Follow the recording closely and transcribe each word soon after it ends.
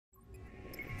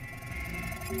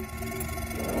All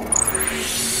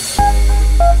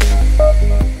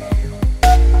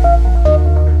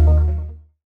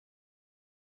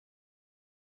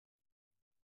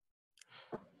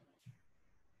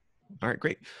right,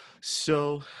 great.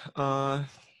 So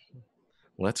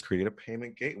let's create a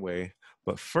payment gateway.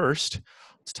 But first,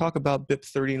 let's talk about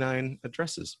BIP39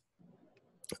 addresses.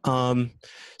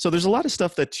 So there's a lot of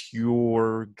stuff that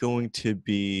you're going to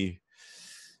be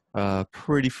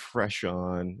pretty fresh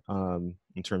on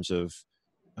in terms of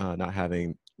not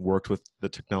having worked with the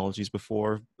technologies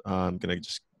before. I'm going to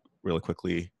just really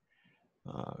quickly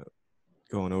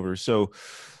going over. So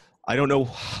I don't know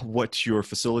what your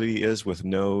facility is with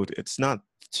Node. It's not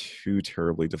too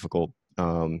terribly difficult.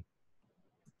 I've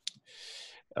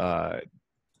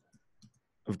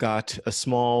got a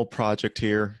small project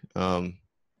here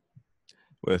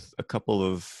with a couple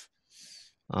of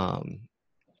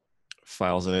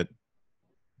files in it.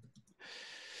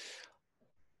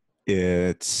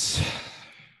 Let's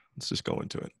just go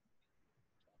into it.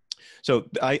 So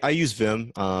I use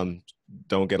Vim.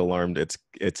 Don't get alarmed. It's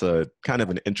a kind of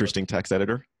an interesting text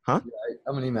editor, huh? Yeah,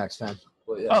 I'm an Emacs fan.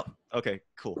 But yeah. Oh, okay,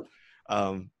 cool.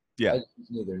 Yeah, I use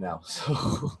neither now.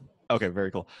 So. Okay,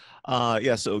 very cool.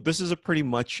 Yeah, so this is a pretty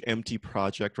much empty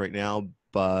project right now,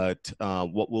 but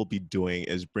what we'll be doing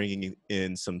is bringing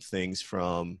in some things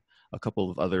from a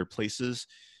couple of other places.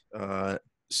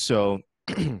 So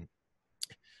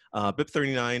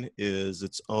BIP39 is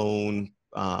its own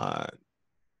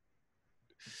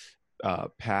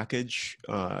package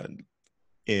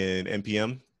in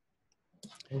NPM.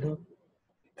 Mm-hmm.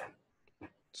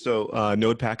 So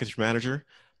Node Package Manager.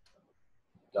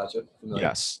 Gotcha. Familiar.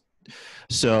 Yes.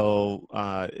 So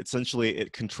essentially,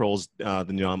 it controls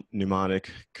the mnemonic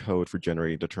code for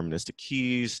generating deterministic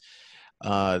keys.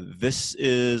 This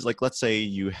is like, let's say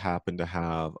you happen to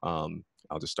have,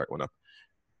 I'll just start one up.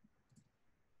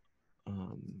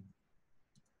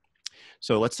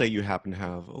 So let's say you happen to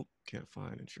have, oh, can't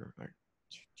find it, sure. All right.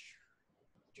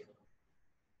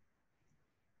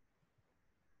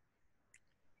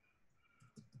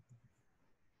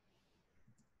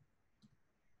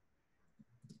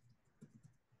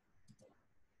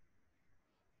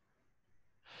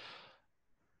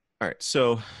 All right,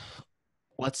 so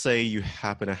let's say you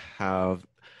happen to have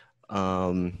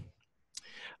a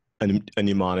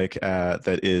mnemonic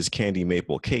that is candy,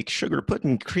 maple, cake, sugar,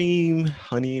 pudding, cream,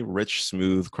 honey, rich,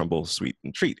 smooth, crumble, sweet,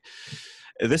 and treat.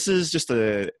 This is just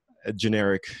a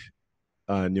generic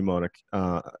mnemonic.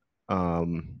 For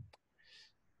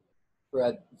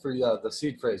the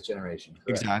seed phrase generation.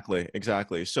 Correct?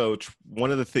 Exactly. So one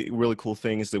of the really cool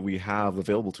things that we have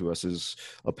available to us is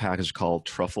a package called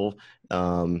Truffle,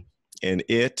 and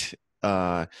it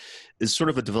is sort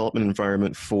of a development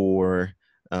environment for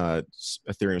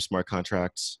Ethereum smart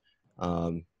contracts.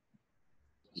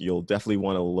 You'll definitely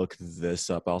want to look this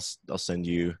up. I'll send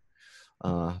you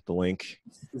the link.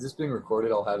 Is this being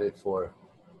recorded? I'll have it for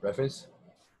reference.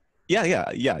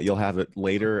 Yeah. You'll have it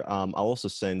later. I'll also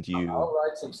send you. I'll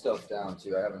write some stuff down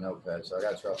too. I have a notepad, so I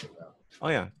got Truffle down. Oh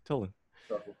yeah, totally.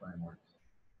 Truffle framework.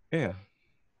 Yeah.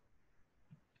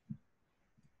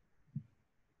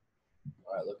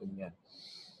 All right, looking again.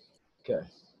 Okay.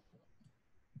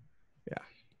 Yeah.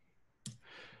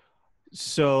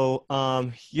 So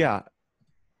yeah.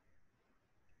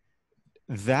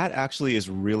 That actually is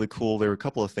really cool. There are a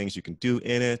couple of things you can do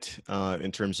in it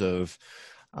in terms of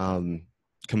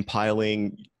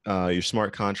compiling your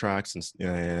smart contracts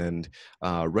and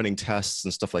running tests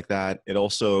and stuff like that. It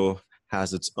also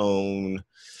has its own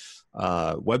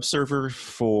web server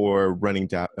for running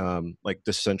like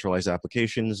decentralized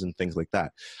applications and things like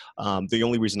that. The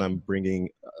only reason I'm bringing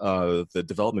the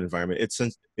development environment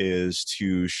is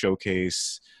to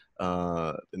showcase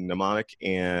the mnemonic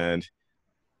and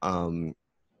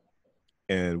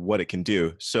what it can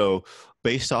do. So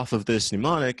based off of this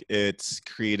mnemonic, it's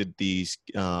created these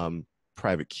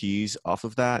private keys off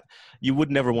of that. You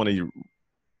would never want to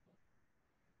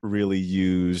really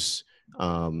use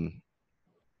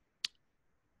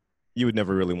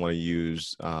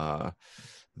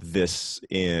this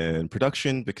in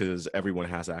production because everyone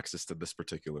has access to this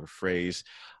particular phrase.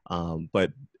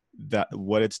 But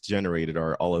what it's generated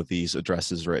are all of these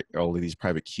addresses, right? All of these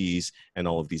private keys and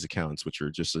all of these accounts, which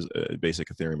are just basic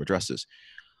Ethereum addresses.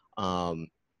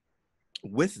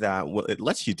 With that, what it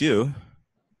lets you do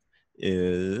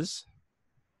is,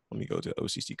 let me go to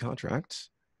OCC contracts.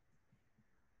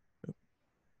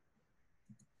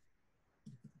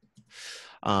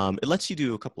 It lets you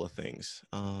do a couple of things,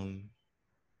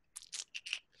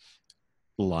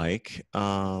 like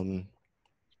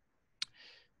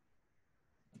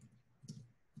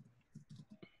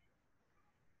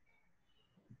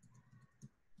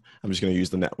I'm just going to use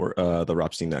the network, the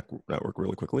Ropstein network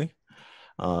really quickly.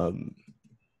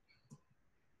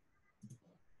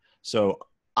 So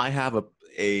I have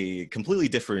a completely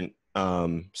different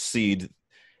seed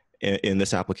in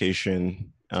this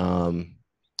application.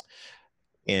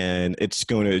 And it's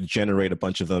going to generate a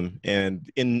bunch of them. And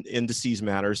indices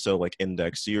matter, so like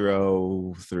index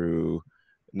 0 through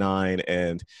 9.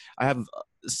 And I have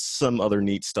some other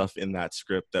neat stuff in that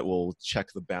script that will check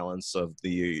the balance of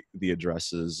the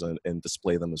addresses and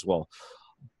display them as well.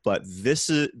 But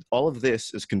all of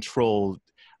this is controlled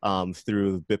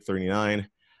through BIP39.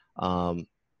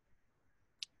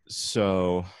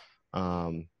 So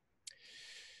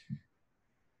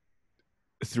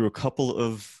through a couple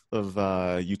of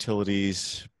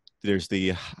utilities, there's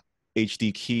the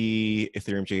HD key,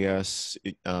 Ethereum.js,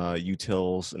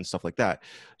 utils, and stuff like that.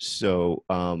 So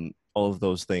all of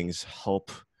those things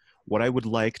help. What I would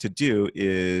like to do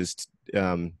is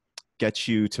get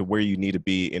you to where you need to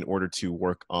be in order to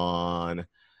work on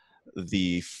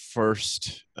the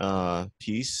first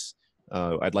piece.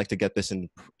 I'd like to get this in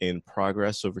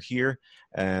progress over here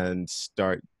and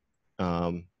start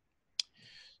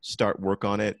work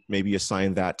on it. Maybe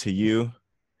assign that to you.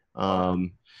 To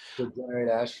generate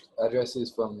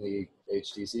addresses from the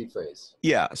HTC phrase.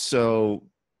 Yeah. So.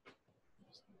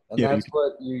 And that's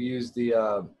what you use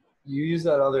you use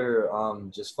that other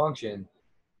just function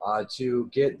to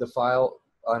get the file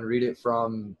and read it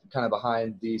from kind of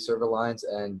behind the server lines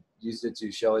and use it to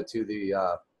show it to the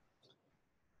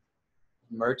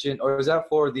merchant, or is that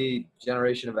for the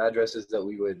generation of addresses that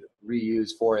we would reuse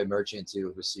for a merchant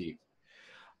to receive?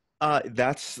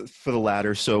 That's for the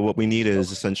latter. So what we need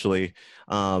is essentially,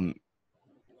 I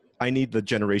need the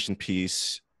generation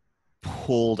piece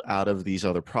pulled out of these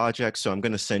other projects. So I'm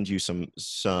going to send you some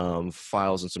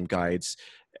files and some guides.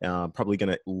 Probably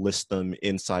going to list them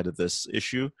inside of this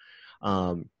issue,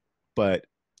 but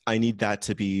I need that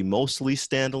to be mostly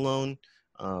standalone.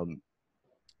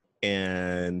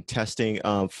 And testing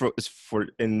for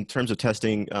in terms of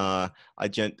testing, I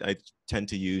tend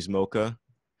to use Mocha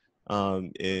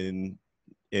in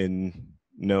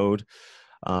Node.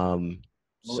 So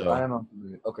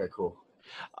okay, cool.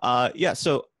 Yeah,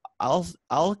 so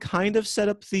I'll kind of set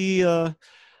up the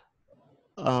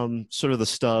sort of the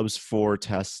stubs for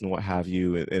tests and what have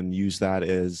you, and use that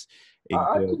as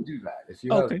I can do that if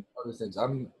you have other things.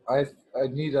 I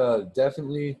need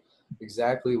definitely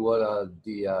exactly what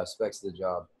the specs of the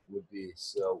job would be.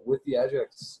 So with the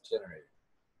address generator,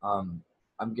 I'm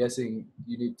guessing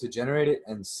you need to generate it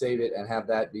and save it and have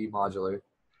that be modular.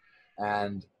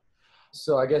 And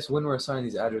so I guess when we're assigning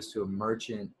these addresses to a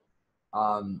merchant,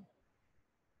 I'll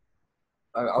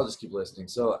just keep listening.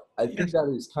 So I think that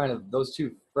is kind of, those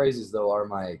two phrases though are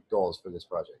my goals for this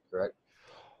project, correct?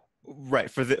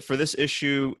 Right. For this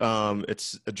issue,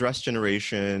 it's address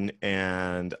generation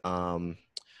and I'm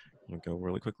gonna go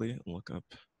really quickly and look up.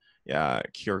 Yeah,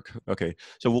 QR. Okay,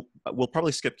 so we'll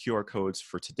probably skip QR codes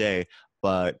for today,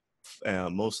 but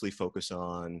mostly focus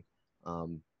on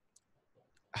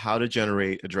how to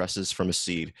generate addresses from a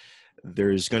seed.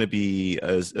 There's going to be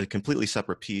a completely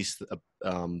separate piece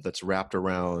that's wrapped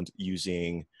around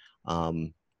using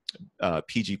PGP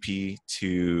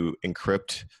to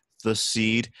encrypt the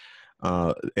seed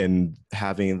and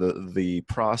having the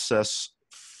process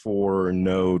for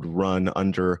Node run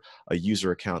under a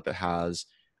user account that has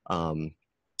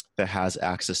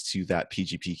access to that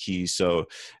PGP key. So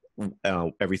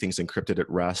everything's encrypted at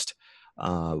rest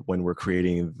when we're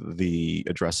creating the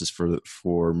addresses for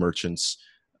merchants.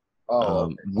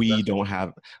 Okay. We don't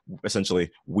have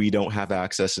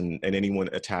access, and anyone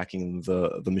attacking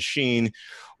the machine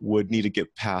would need to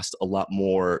get past a lot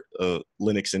more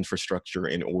Linux infrastructure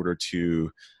in order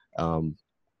to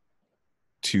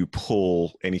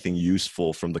pull anything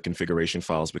useful from the configuration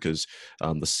files, because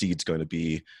the seed's going to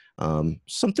be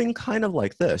something kind of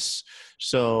like this.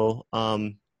 So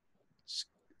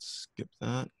skip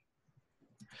that.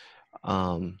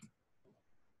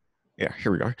 Yeah,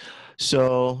 here we are.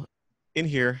 So in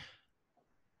here,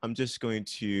 I'm just going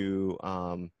to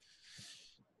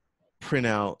print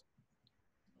out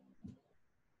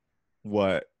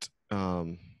what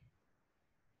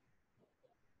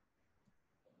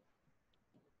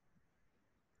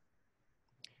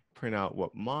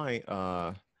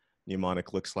my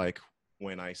mnemonic looks like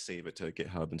when I save it to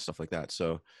GitHub and stuff like that.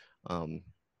 So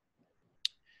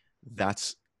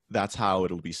that's how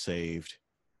it'll be saved.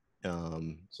 So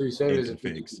you save it as a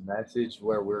PGP message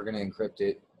where we're going to encrypt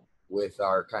it with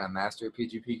our kind of master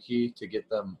PGP key to get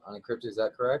them unencrypted. Is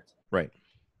that correct? Right.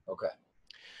 Okay.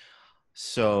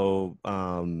 So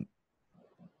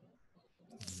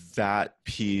that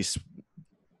piece,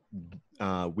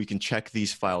 we can check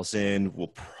these files in.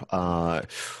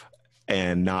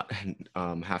 And not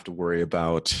have to worry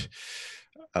about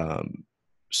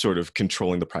sort of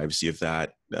controlling the privacy of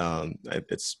that.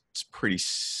 It's pretty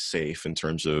safe in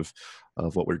terms of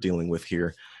what we're dealing with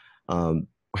here.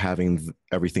 Having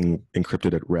everything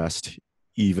encrypted at rest,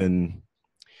 even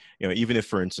if,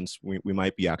 for instance, we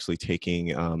might be actually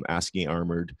taking ASCII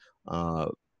armored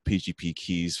PGP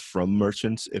keys from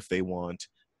merchants if they want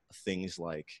things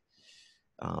like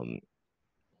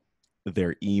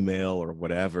their email or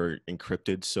whatever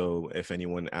encrypted. So if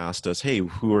anyone asked us, hey,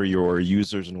 who are your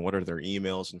users and what are their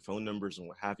emails and phone numbers and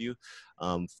what have you,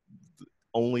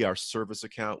 only our service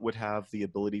account would have the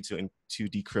ability to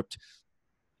decrypt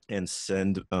and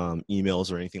send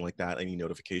emails or anything like that, any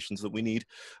notifications that we need.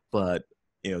 But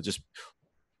just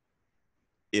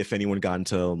if anyone got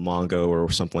into Mongo or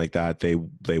something like that, they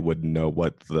wouldn't know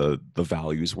what the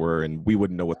values were, and we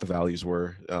wouldn't know what the values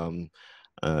were.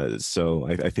 So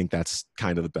I think that's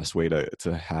kind of the best way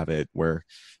to have it, where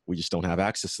we just don't have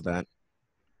access to that.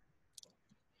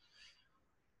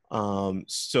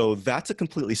 So that's a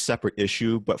completely separate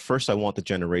issue, but first I want the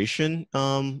generation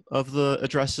of the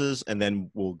addresses, and then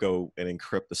we'll go and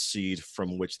encrypt the seed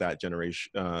from which that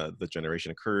the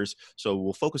generation occurs. So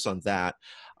we'll focus on that.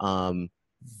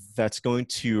 That's going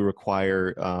to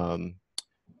require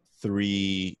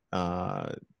three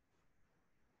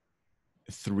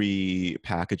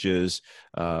packages.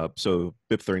 So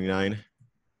BIP39.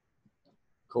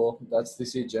 Cool. That's the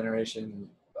seed generation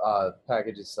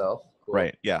package itself. Cool.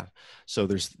 Right. Yeah. So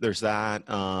there's that.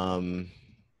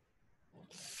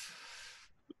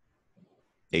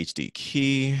 HD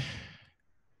key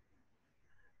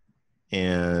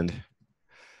and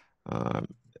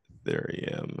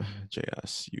Ethereum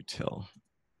JS util.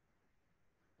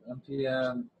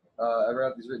 npm. Ever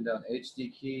have these written down?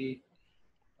 HD key.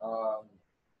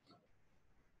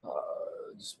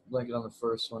 Just blanking on the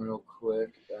first one real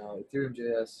quick. Ethereum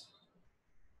JS.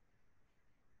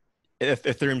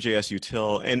 Ethereum JS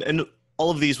util, and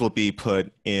all of these will be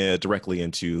put directly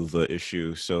into the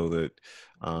issue, so that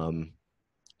okay,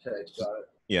 got it.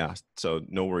 Yeah, so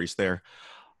no worries there.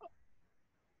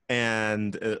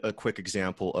 And a quick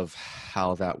example of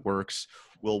how that works,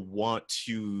 we'll want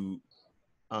to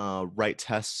write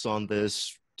tests on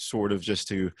this, sort of just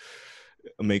to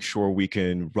make sure we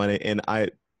can run it. And I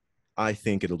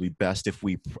think it'll be best if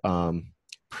we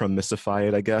promisify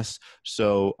it, I guess.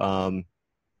 So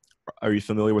are you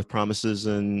familiar with promises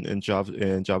in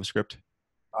JavaScript?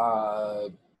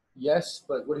 Yes,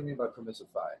 but what do you mean by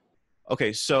permissify?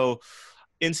 Okay, so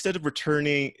instead of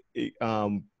returning,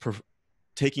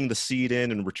 taking the seed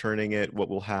in and returning it, what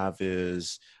we'll have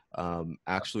is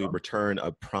actually return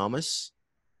a promise.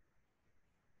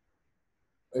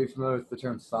 Are you familiar with the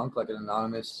term thunk, like an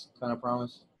anonymous kind of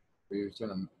promise? Or you return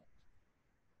them?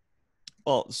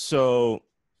 Well, so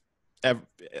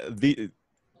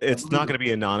it's not going to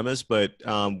be anonymous, but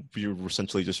you're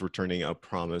essentially just returning a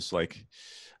promise. Like,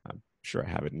 I'm sure I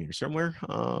have it in here somewhere.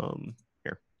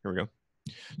 Here we go.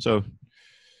 So,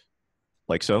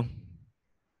 like so.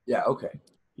 Yeah. Okay.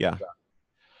 Yeah.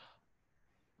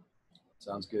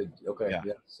 Sounds good. Okay.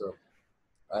 Yeah. So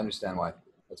I understand why.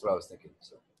 That's what I was thinking.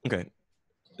 So. Okay.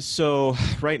 So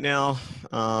right now,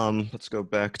 let's go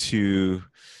back to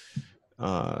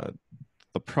the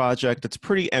project. It's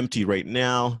pretty empty right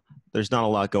now. There's not a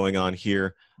lot going on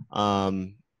here.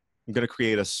 I'm going to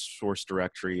create a source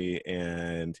directory,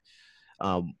 and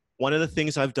one of the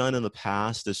things I've done in the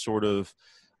past is sort of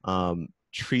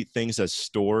treat things as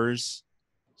stores.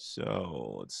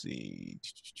 So let's see.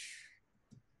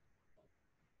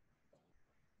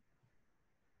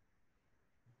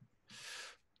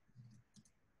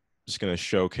 Just going to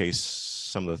showcase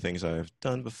some of the things I've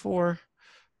done before.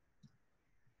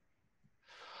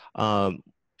 A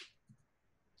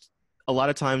lot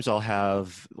of times I'll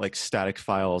have like static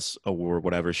files or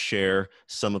whatever share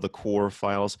some of the core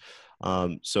files.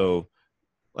 So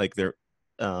like they're,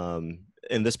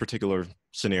 in this particular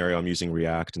scenario, I'm using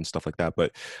React and stuff like that,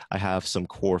 but I have some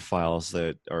core files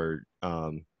that are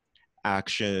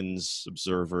actions,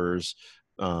 observers.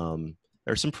 There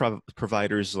are some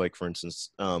providers, like for instance,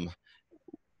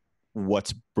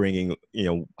 what's bringing,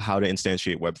 how to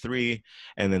instantiate Web3,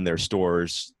 and then there's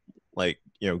stores like,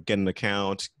 get an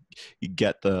account, you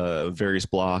get the various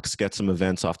blocks, get some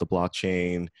events off the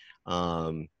blockchain.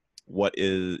 What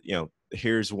is,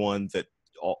 here's one that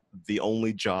the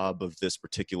only job of this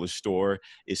particular store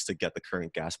is to get the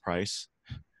current gas price.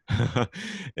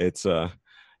 It's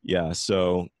yeah.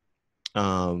 So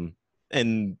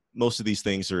and most of these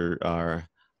things are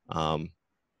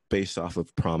based off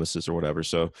of promises or whatever.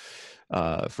 So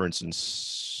for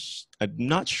instance, I'm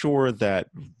not sure that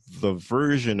the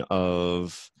version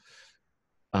of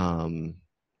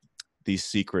these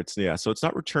secrets, yeah, so it's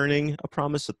not returning a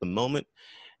promise at the moment.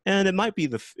 And it might be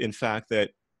in fact that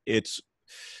it's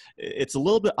a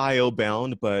little bit IO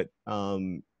bound, but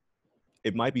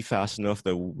it might be fast enough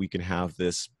that we can have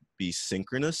this be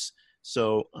synchronous.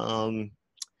 So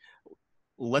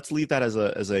let's leave that as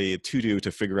a to-do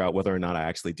to figure out whether or not I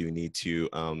actually do need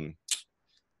to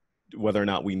whether or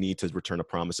not we need to return a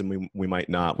promise, and we might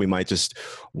not. We might just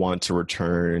want to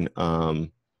return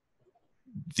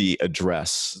the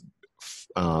address,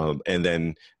 and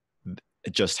then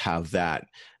just have that,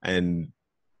 and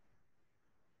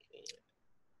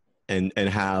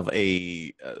have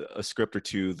a script or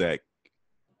two that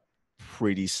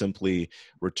pretty simply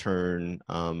return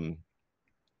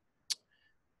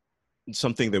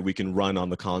something that we can run on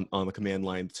the command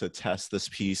line to test this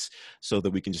piece, so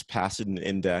that we can just pass it an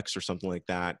index or something like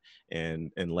that,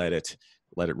 and let it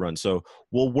run. So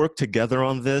we'll work together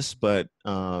on this, but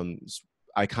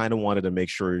I kind of wanted to make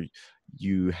sure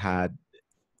you had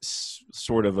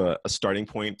sort of a starting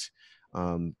point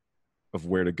of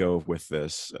where to go with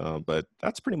this, but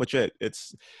that's pretty much it.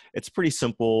 It's pretty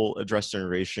simple address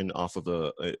generation off of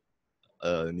a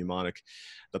mnemonic.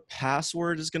 The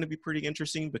password is going to be pretty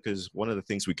interesting, because one of the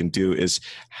things we can do is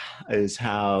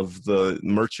have the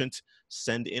merchant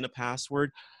send in a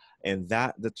password, and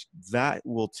that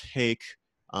will take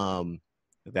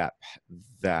that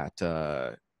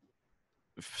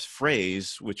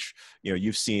phrase, which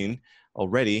you've seen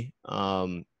already,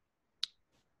 and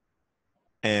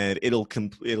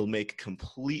it'll make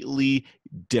completely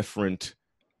different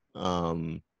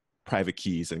private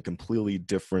keys and completely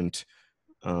different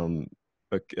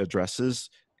addresses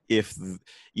if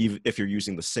you're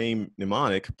using the same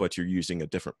mnemonic, but you're using a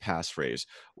different passphrase,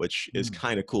 which is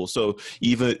kind of cool. So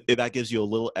even that gives you a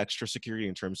little extra security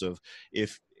in terms of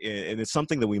and it's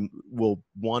something that we will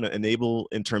want to enable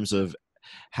in terms of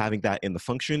having that in the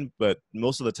function, but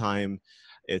most of the time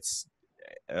it's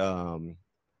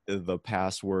the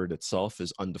password itself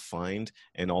is undefined,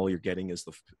 and all you're getting is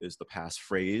the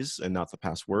passphrase and not the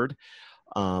password.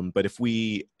 But if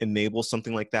we enable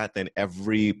something like that, then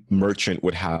every merchant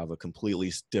would have a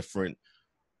completely different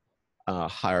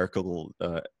hierarchical,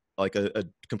 like a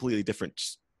completely different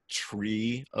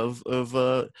tree of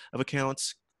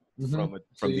accounts from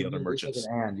the other merchants. It's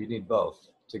like an and. You need both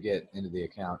to get into the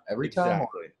account every time.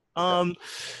 Exactly.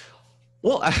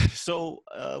 Well, so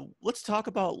let's talk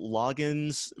about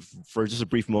logins for just a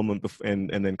brief moment, and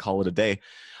then call it a day.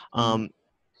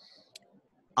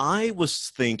 I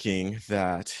was thinking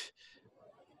that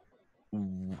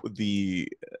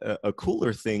a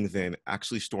cooler thing than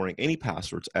actually storing any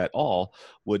passwords at all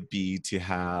would be to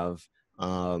have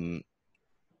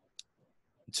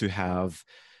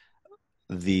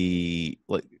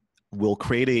we'll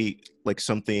create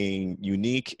something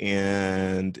unique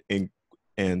and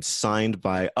signed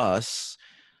by us.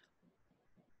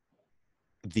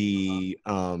 The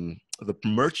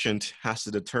merchant has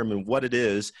to determine what it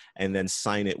is and then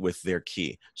sign it with their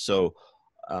key. So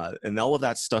and all of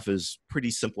that stuff is pretty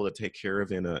simple to take care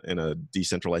of in a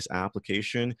decentralized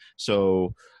application.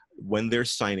 So when they're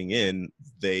signing in,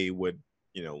 they would,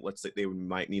 let's say they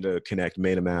might need to connect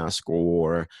MetaMask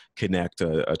or connect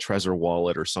a Trezor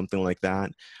wallet or something like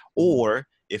that. Or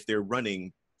if they're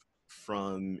running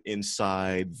from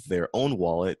inside their own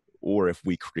wallet, or if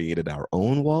we created our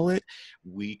own wallet,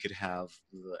 we could have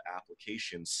the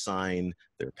application sign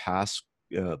their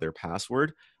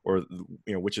password, or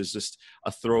which is just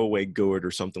a throwaway GUID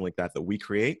or something like that we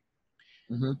create.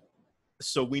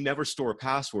 So we never store a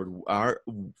password.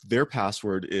 Their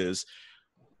password is,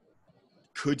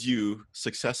 could you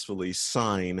successfully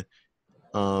sign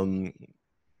a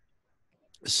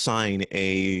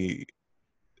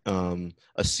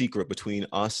secret between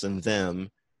us and them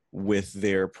with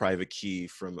their private key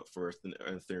for an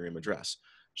Ethereum address.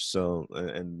 So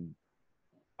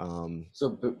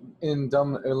so in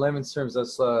layman's terms,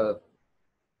 that's that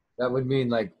would mean,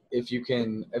 like, if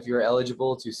you're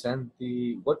eligible to send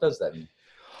what does that mean?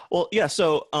 Well, yeah.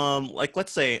 So like,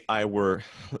 let's say let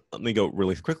me go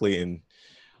really quickly, and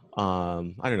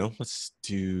I don't know, let's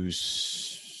do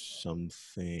something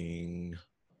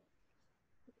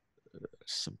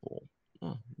simple.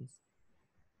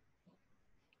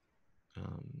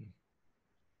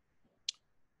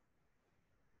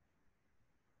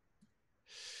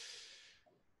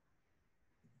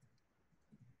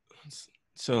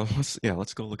 So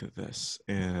let's go look at this,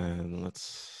 and I'm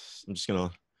just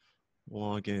gonna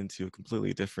log into a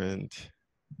completely different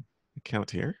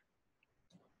account here.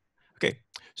 Okay,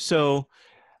 so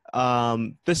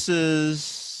this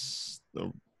is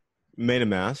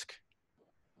MetaMask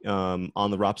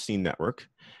on the Ropstein network,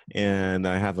 and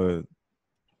I have an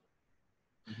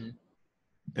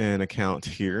account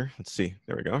here. Let's see.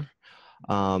 There we go.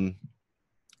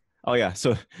 Oh yeah,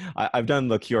 so I've done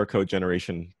the QR code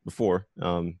generation before,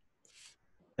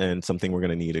 and something we're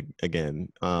going to need again.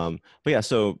 But yeah,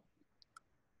 so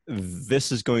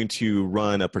this is going to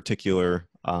run a particular.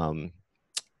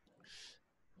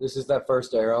 This is that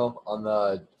first arrow on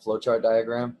the flowchart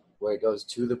diagram where it goes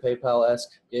to the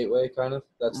PayPal-esque gateway, kind of.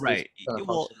 That's right. Kind of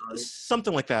well,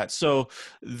 something like that. So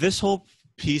this whole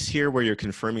piece here, where you're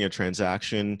confirming a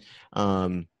transaction,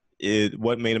 what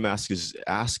MetaMask is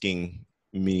asking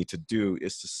me to do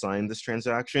is to sign this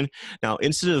transaction. Now,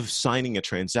 instead of signing a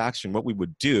transaction, what we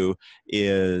would do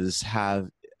is have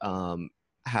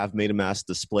MetaMask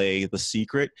display the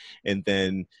secret and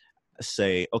then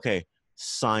say, okay,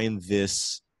 sign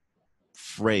this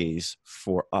phrase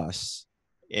for us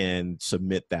and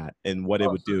submit that. And what it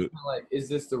would do, like, is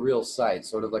this the real site?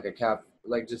 Sort of like a cap,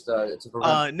 like just to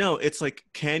prevent. No, it's like,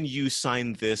 can you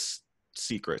sign this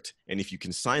secret? And if you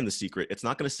can sign the secret, it's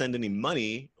not going to send any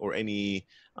money or any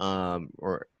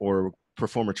or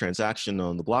perform a transaction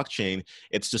on the blockchain.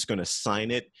 It's just going to sign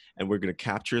it, and we're going to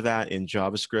capture that in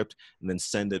JavaScript and then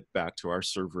send it back to our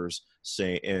servers.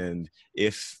 And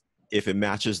if it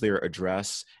matches their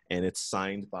address and it's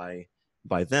signed by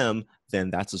them, then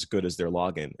that's as good as their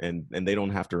login, and they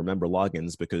don't have to remember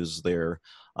logins because their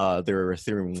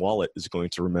Ethereum wallet is going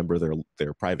to remember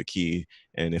their private key,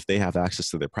 and if they have access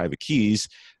to their private keys,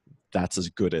 that's as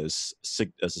good as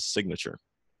a signature.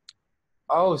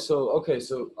 Oh, so okay,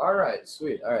 so all right,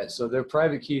 sweet, all right. So their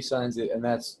private key signs it, and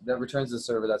that returns to the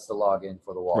server. That's the login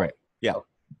for the wallet. Right. Yeah. Okay.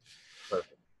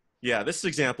 Perfect. Yeah. This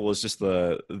example is just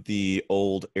the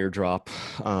old airdrop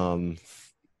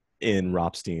in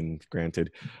Ropstein,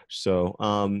 granted. So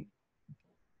well,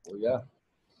 yeah.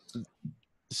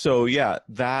 So yeah,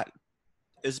 that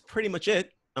is pretty much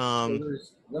it. So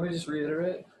let me just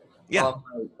reiterate. Yeah.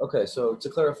 Okay, so to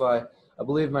clarify, I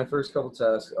believe my first couple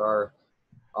tasks are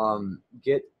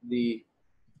get the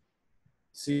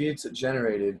seeds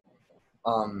generated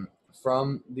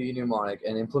from the mnemonic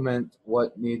and implement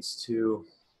what needs to.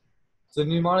 So the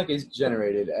mnemonic is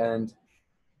generated, and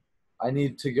I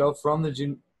need to go from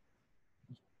the.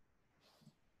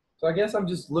 So I guess I'm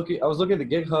just looking. I was looking at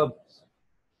the GitHub.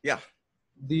 Yeah.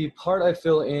 The part I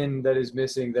fill in that is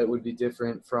missing that would be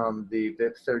different from the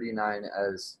BIP39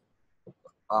 as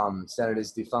standard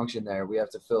is the function there. We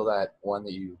have to fill that one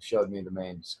that you showed me the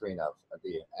main screen of at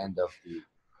the end of the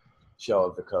show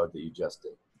of the code that you just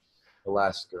did. The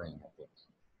last screen, I think.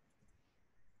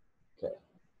 Okay.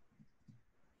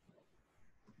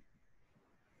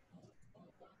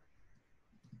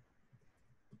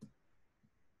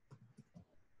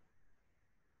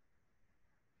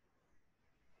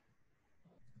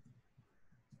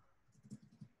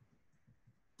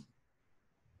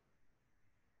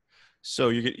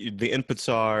 So the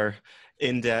inputs are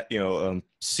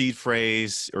seed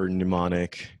phrase or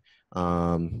mnemonic,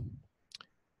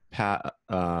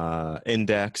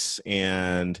 index,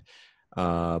 and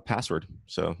password.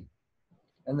 So.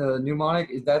 And the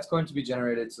mnemonic that's going to be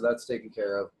generated, so that's taken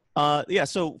care of. Yeah.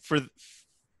 So for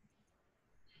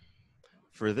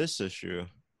this issue,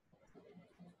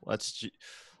 let's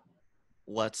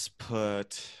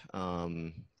put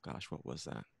gosh, what was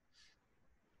that?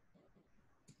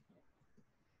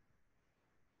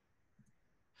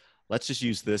 Let's just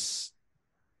use this.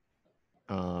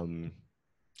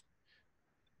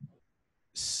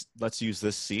 Let's use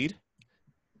this seed.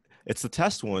 It's the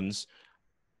test ones.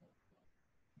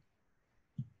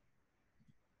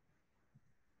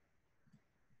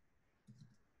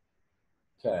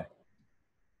 Okay.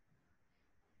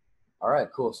 All right,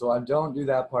 cool. So I don't do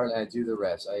that part, and I do the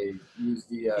rest. I use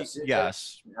the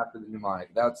yes after the mnemonic.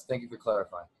 Thank you for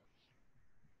clarifying.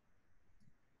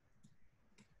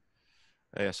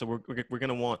 Yeah, so we're going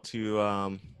to want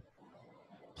to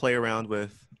play around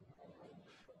with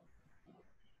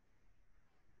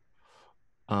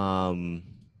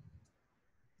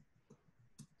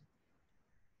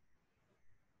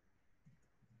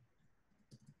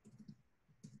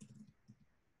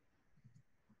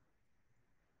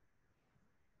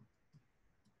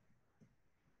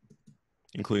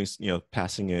including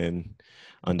passing in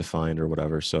undefined or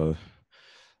whatever. So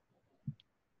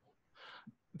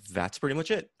that's pretty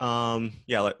much it.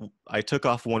 Yeah, I took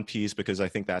off one piece because I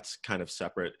think that's kind of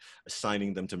separate.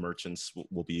 Assigning them to merchants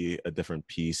will be a different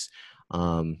piece.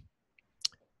 And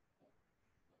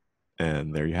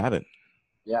there you have it.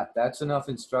 Yeah, that's enough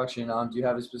instruction. Do you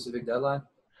have a specific deadline?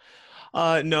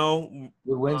 No.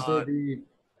 Would Wednesday be,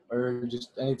 or just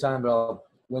any time? But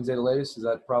Wednesday the latest. Is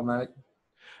that problematic?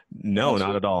 No,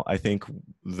 not at all. I think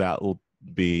that will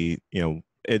be,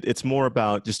 it's more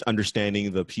about just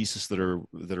understanding the pieces that are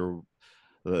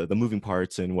the moving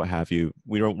parts and what have you.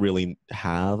 We don't really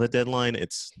have a deadline.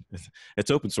 It's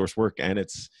open source work, and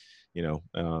it's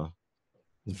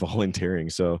volunteering.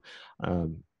 So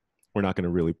we're not going to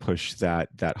really push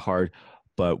that hard,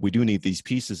 but we do need these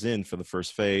pieces in for the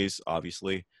first phase,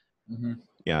 obviously. Mm-hmm.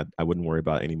 Yeah, I wouldn't worry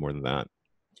about any more than that.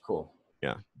 Cool.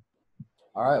 Yeah.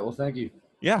 All right. Well, thank you.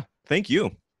 Yeah. Thank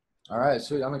you. All right.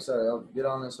 Sweet. I'm excited. I'll get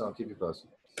on this and I'll keep you posted.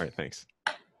 All right. Thanks.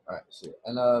 All right. See.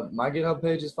 And my GitHub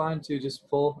page is fine to just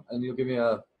pull, and you'll give me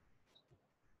a.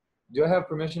 Do I have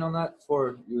permission on that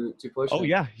for you to push? Oh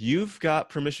yeah, you've got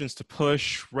permissions to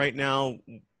push right now.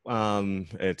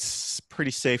 It's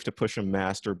pretty safe to push a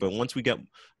master, but once we get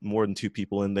more than 2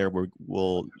 people in there,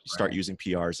 we'll start using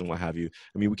PRs and what have you.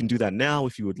 I mean, we can do that now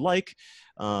if you would like.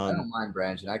 I don't mind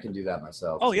branching. I can do that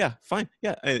myself. Oh yeah, fine.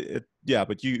 Yeah, yeah,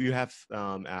 but you have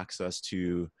access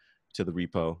to the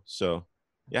repo, so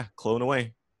yeah, clone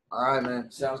away. All right, man.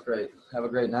 Sounds great. Have a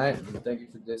great night, and thank you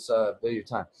for this bit of your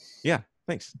time. Yeah,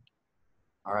 thanks.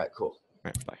 All right, cool. All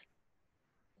right, bye.